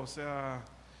necesario. O sea,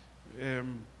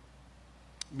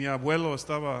 mi abuelo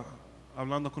estaba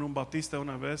hablando con un bautista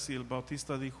una vez y el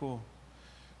bautista dijo,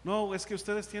 no, es que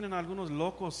ustedes tienen algunos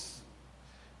locos.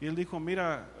 Y él dijo,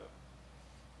 mira,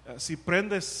 si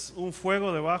prendes un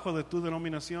fuego debajo de tu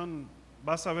denominación,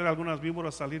 vas a ver algunas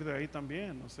víboras salir de ahí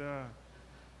también. O sea,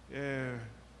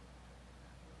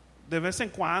 de vez en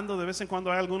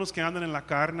cuando hay algunos que andan en la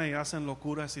carne y hacen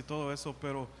locuras y todo eso,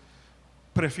 pero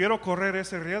prefiero correr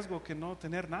ese riesgo que no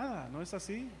tener nada. ¿No es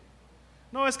así?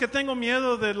 No, es que tengo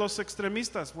miedo de los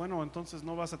extremistas. Bueno, entonces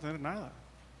no vas a tener nada.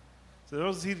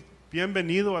 Debemos decir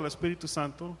bienvenido al Espíritu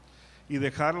Santo y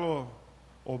dejarlo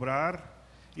obrar,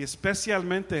 y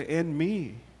especialmente en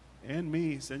mí,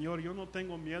 Señor, yo no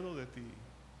tengo miedo de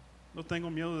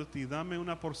ti, dame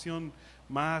una porción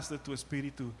más de tu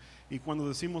Espíritu. Y cuando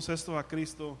decimos esto a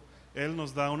Cristo, Él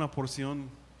nos da una porción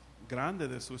grande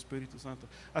de su Espíritu Santo.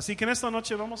 Así que en esta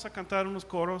noche vamos a cantar unos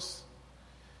coros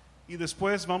y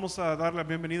después vamos a dar la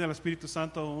bienvenida al Espíritu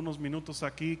Santo unos minutos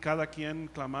aquí, cada quien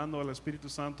clamando al Espíritu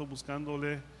Santo,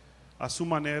 buscándole a su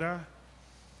manera.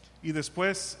 Y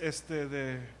después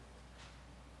de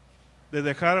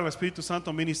dejar al Espíritu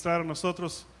Santo ministrar a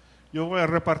nosotros, yo voy a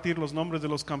repartir los nombres de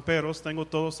los camperos. Tengo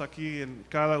todos aquí,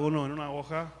 cada uno en una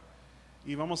hoja,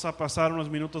 y vamos a pasar unos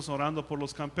minutos orando por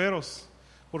los camperos,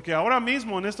 porque ahora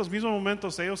mismo, en estos mismos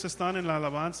momentos, ellos están en la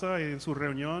alabanza y en su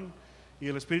reunión, y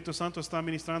el Espíritu Santo está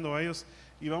ministrando a ellos,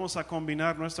 y vamos a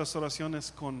combinar nuestras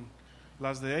oraciones con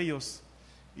las de ellos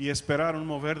y esperar un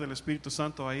mover del Espíritu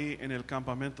Santo ahí en el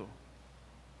campamento.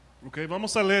 Okay,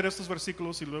 vamos a leer estos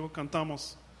versículos y luego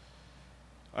cantamos.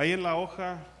 Ahí en la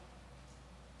hoja,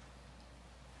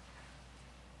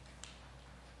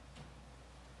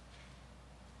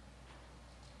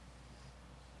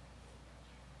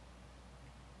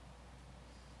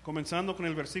 comenzando con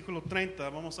el versículo 30,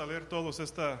 vamos a leer todos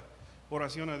esta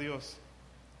oración a Dios.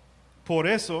 Por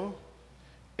eso,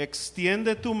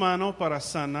 extiende tu mano para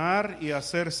sanar y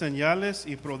hacer señales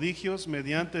y prodigios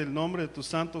mediante el nombre de tu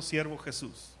santo siervo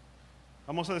Jesús.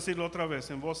 Vamos a decirlo otra vez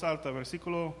en voz alta,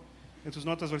 versículo, en tus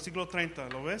notas, versículo 30,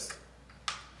 ¿lo ves?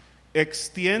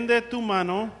 Extiende tu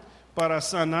mano para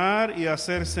sanar y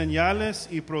hacer señales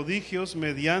y prodigios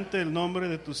mediante el nombre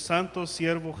de tu santo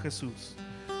siervo Jesús.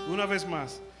 Una vez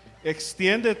más,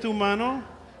 extiende tu mano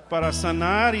para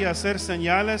sanar y hacer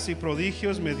señales y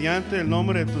prodigios mediante el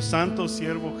nombre de tu santo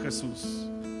siervo Jesús.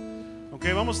 Ok,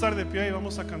 vamos a estar de pie y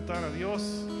vamos a cantar a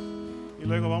Dios. Y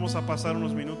luego vamos a pasar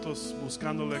unos minutos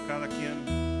buscándole a cada quien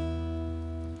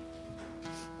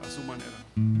a su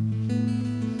manera.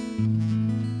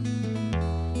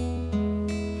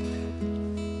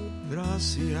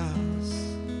 Gracias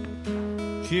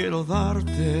quiero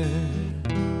darte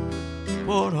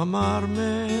por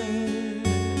amarme.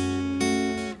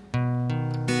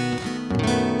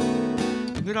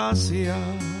 Gracias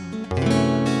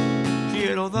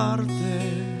quiero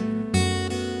darte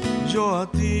yo a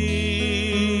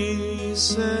ti,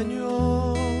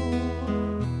 Señor.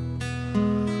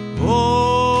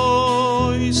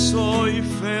 Hoy soy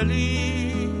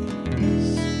feliz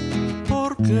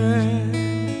porque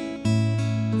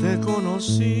te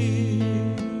conocí.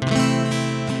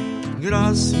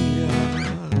 Gracias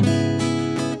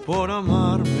por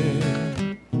amarme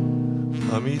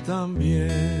a mí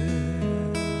también.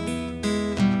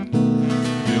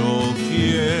 Yo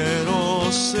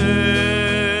quiero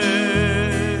ser,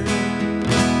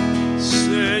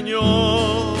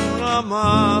 Señor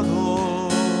amado,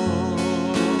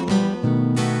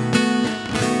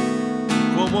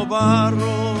 como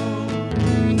barro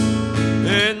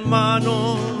en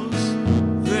manos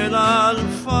del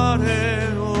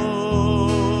alfarero.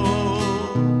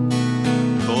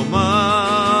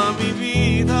 Toma mi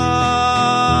vida,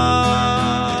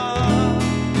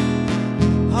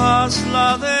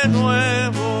 hazla de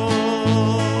nuevo.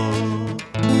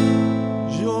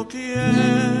 Yo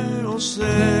quiero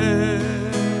ser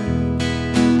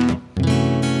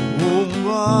un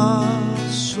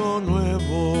vaso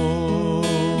nuevo.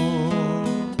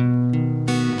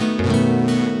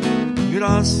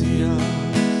 Gracias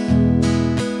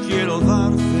quiero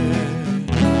darte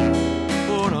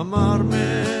por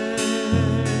amarme.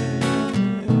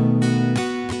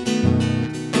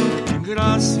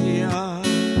 Gracias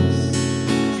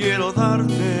quiero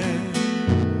darte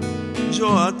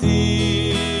yo a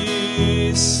ti,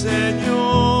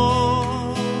 Señor.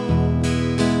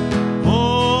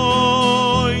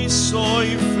 Hoy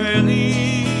soy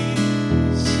feliz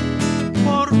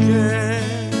porque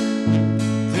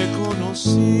te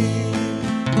conocí.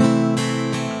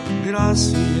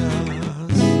 Gracias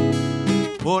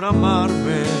por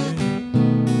amarme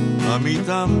a mí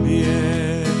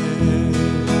también.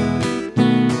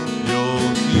 Yo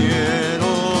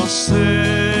quiero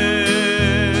ser,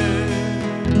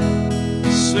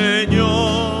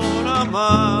 Señor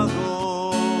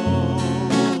amado,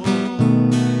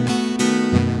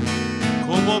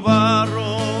 como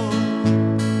barro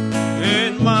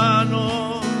en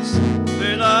manos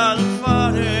del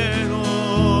alfarero.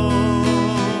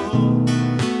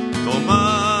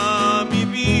 Toma mi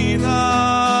vida,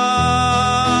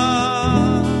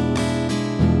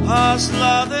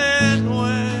 hazla de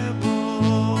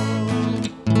nuevo.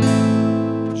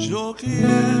 Yo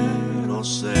quiero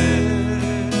ser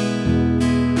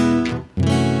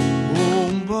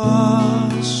un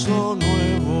vaso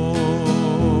nuevo.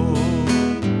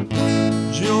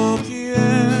 Yo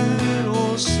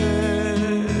quiero ser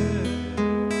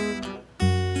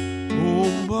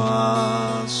un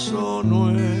vaso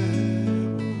nuevo.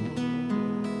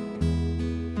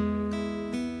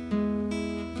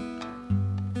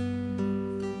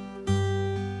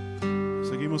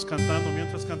 Seguimos cantando.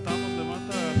 Mientras cantamos,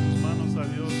 levanta tus manos a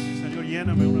Dios. Señor,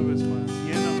 lléname una vez más.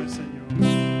 Lléname, Señor.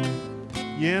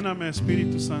 Lléname,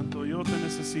 Espíritu Santo. Yo te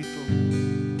necesito.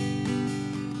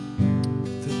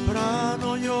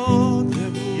 Temprano yo te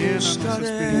Llénanos, buscaré.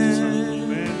 Espíritu Santo.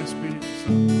 Ven, Espíritu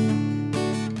Santo.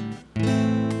 De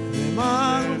Ven,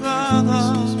 madrugada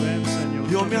Jesús. Ven, Señor.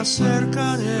 yo me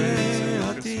acercaré Ven, a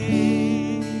Señor ti.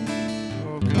 Jesús.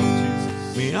 Oh, God,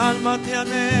 Jesus. Mi alma te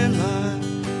anhela,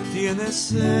 tiene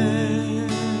sed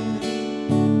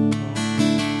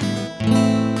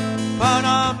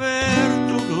para ver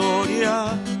tu gloria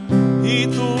y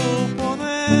tu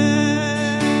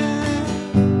poder.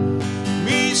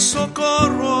 Mi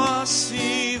socorro has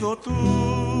sido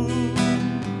tú.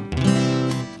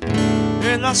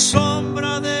 En la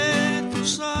sombra de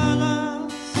tus alas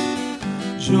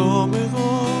yo me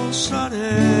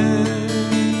gozaré.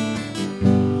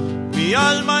 Mi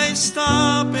alma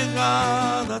está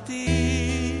pegada a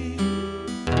ti.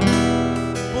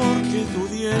 tu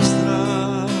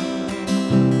diestra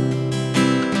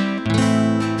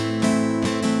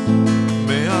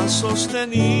me has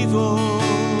sostenido,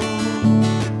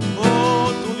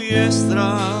 oh, tu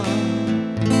diestra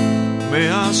me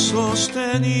has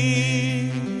sostenido.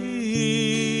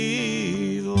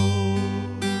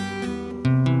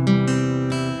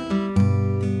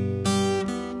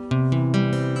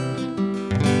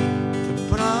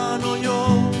 Temprano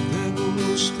yo te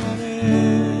buscaré,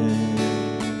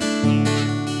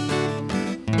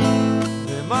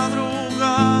 de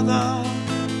madrugada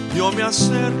yo me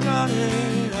acercaré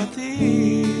a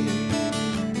ti.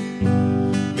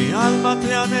 Mi alma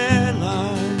te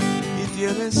anhela y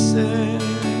tiene sed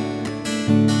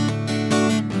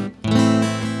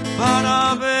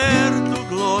para ver tu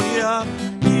gloria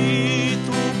y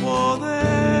tu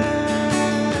poder.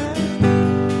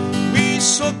 Mi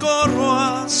socorro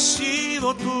has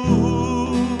sido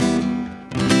tú,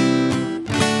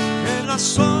 en la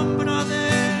sombra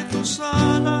de tus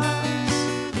alas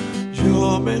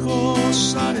yo me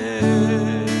gozaré.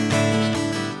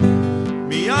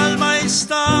 Mi alma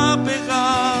está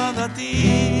pegada a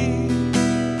ti,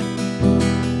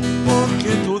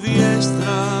 porque tu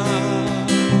diestra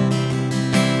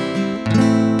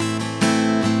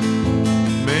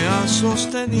me ha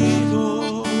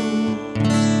sostenido,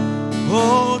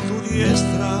 oh, tu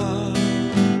diestra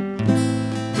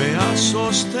me ha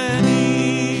sostenido.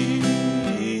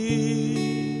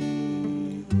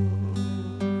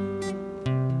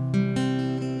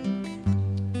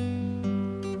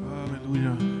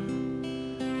 Aleluya.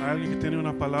 ¿Hay alguien que tiene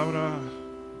una palabra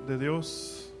de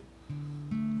Dios?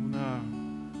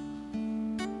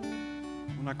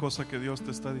 Una cosa que Dios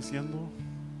te está diciendo.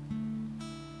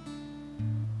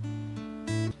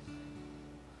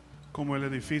 Como el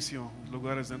edificio,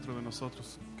 lugares dentro de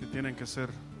nosotros que tienen que ser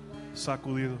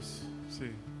sacudidos. Sí.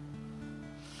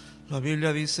 La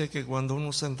Biblia dice que cuando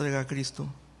uno se entrega a Cristo,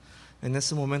 en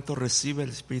ese momento recibe el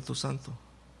Espíritu Santo.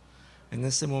 En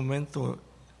ese momento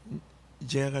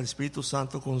llega el Espíritu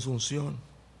Santo con su unción.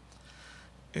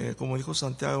 Como dijo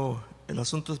Santiago, el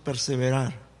asunto es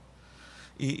perseverar.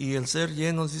 Y el ser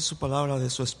llenos de su palabra,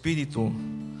 de su Espíritu,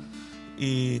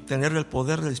 y tener el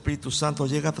poder del Espíritu Santo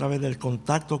llega a través del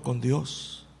contacto con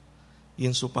Dios y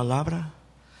en su palabra,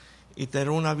 y tener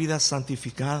una vida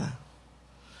santificada.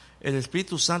 El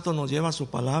Espíritu Santo nos lleva a su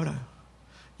palabra,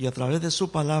 y a través de su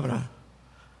palabra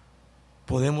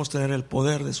podemos tener el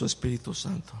poder de su Espíritu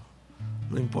Santo.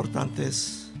 Lo importante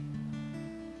es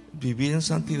vivir en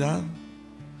santidad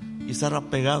y estar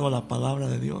apegado a la palabra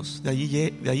de Dios. De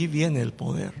allí viene el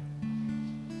poder.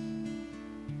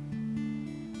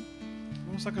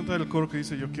 Vamos a cantar el coro que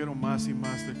dice: yo quiero más y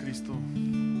más de Cristo.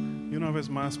 Y una vez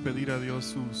más pedir a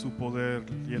Dios su poder,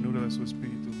 llenura de su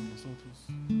Espíritu con nosotros.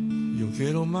 Yo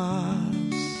quiero más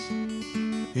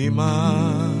y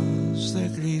más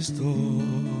de Cristo.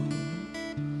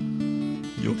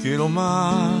 Yo quiero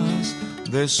más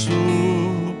de su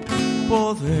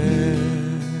poder.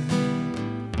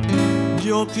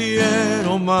 Yo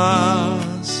quiero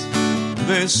más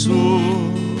de su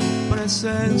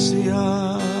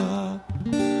presencia.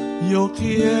 Yo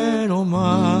quiero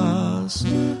más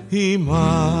y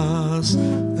más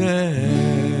de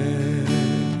Él.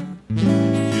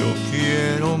 Yo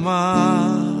quiero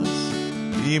más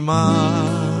y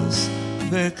más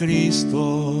de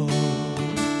Cristo.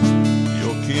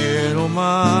 Yo quiero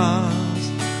más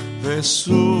de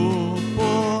su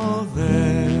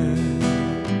poder.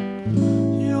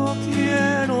 Yo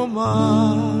quiero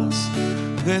más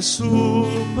de su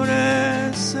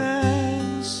presencia.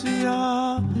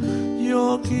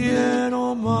 Yo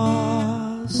quiero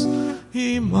más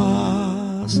y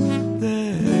más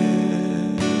de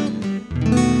Él.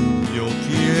 Yo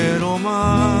quiero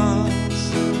más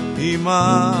y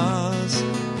más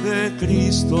de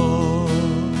Cristo.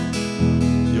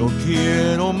 Yo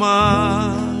quiero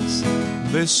más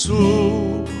de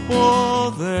su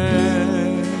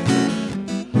poder.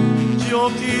 Yo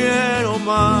quiero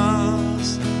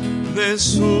más de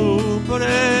su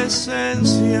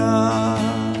presencia.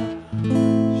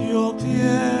 Yo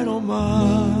quiero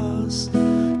más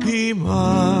y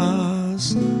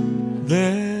más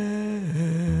de Él.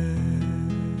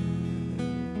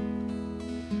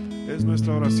 Es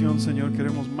nuestra oración, Señor.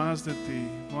 Queremos más de ti,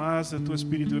 más de tu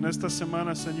Espíritu. En esta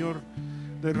semana, Señor,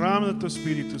 derrama de tu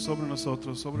Espíritu sobre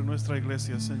nosotros, sobre nuestra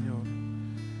iglesia, Señor.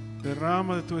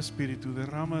 Derrama de tu Espíritu,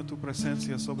 derrama de tu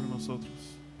presencia sobre nosotros.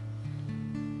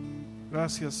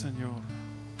 Gracias, Señor.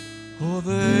 Oh,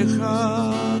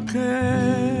 deja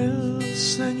que el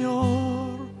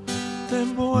Señor te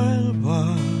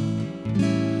envuelva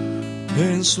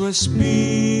en su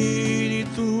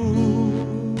espíritu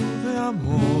de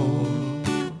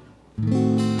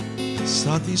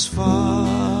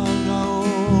satisfaga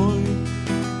hoy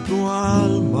tu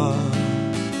alma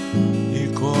y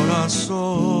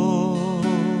corazón.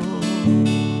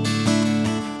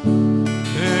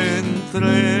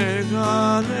 Entrégale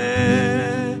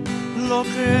lo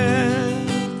que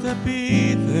te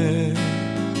pide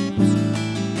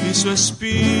y su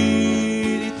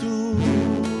espíritu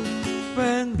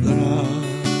vendrá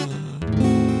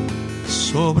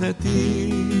sobre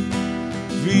ti,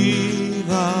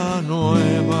 vida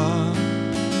nueva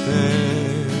te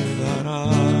dará.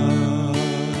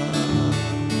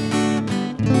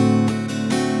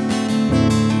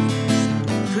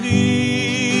 Cristo,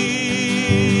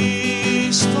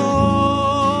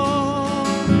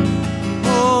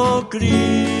 oh Cristo,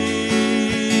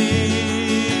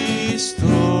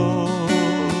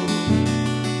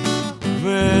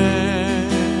 ven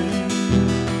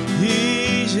y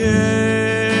llénanos.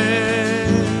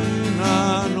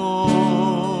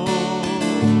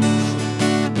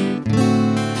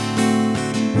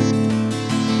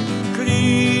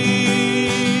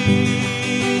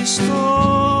 Cristo,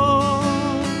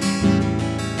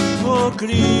 oh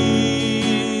Cristo,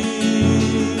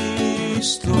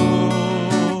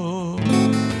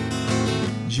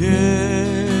 llénanos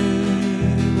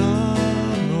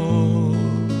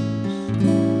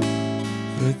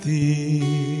de ti.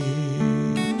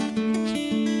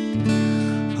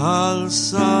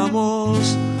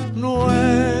 Alzamos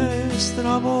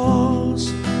nuestra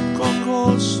voz con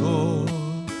gozo,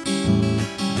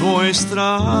 nuestra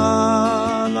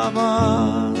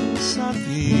alabanza a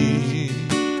ti,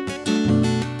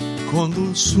 con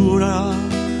dulzura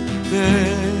te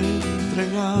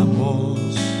entregamos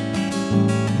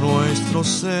nuestro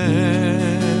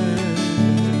ser.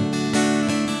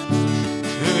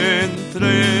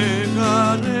 Entrégale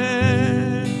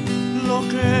lo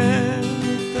que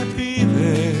te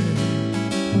pide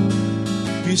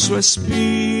y su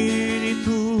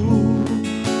espíritu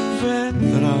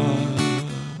vendrá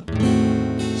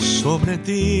sobre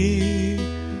ti,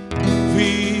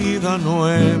 vida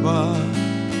nueva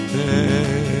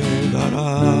te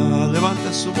dará.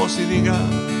 Levante su voz y diga: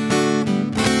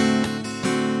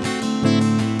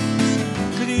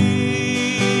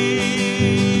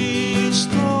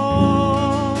 Cristo,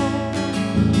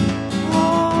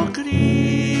 oh Cristo,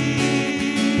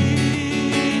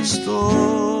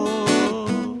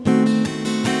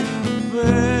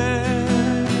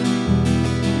 ven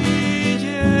y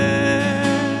llénanos.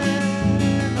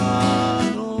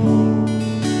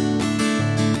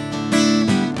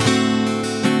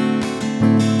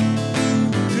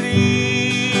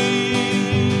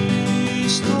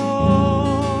 Cristo,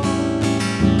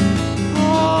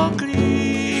 oh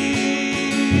Cristo,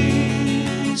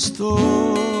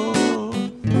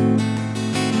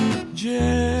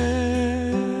 llénanos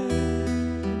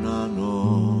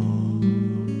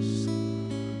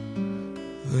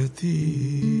de ti.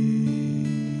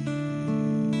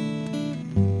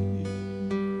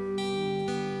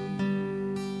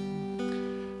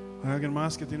 ¿Hay alguien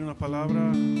más que tiene una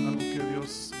palabra, algo que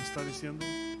Dios está diciendo?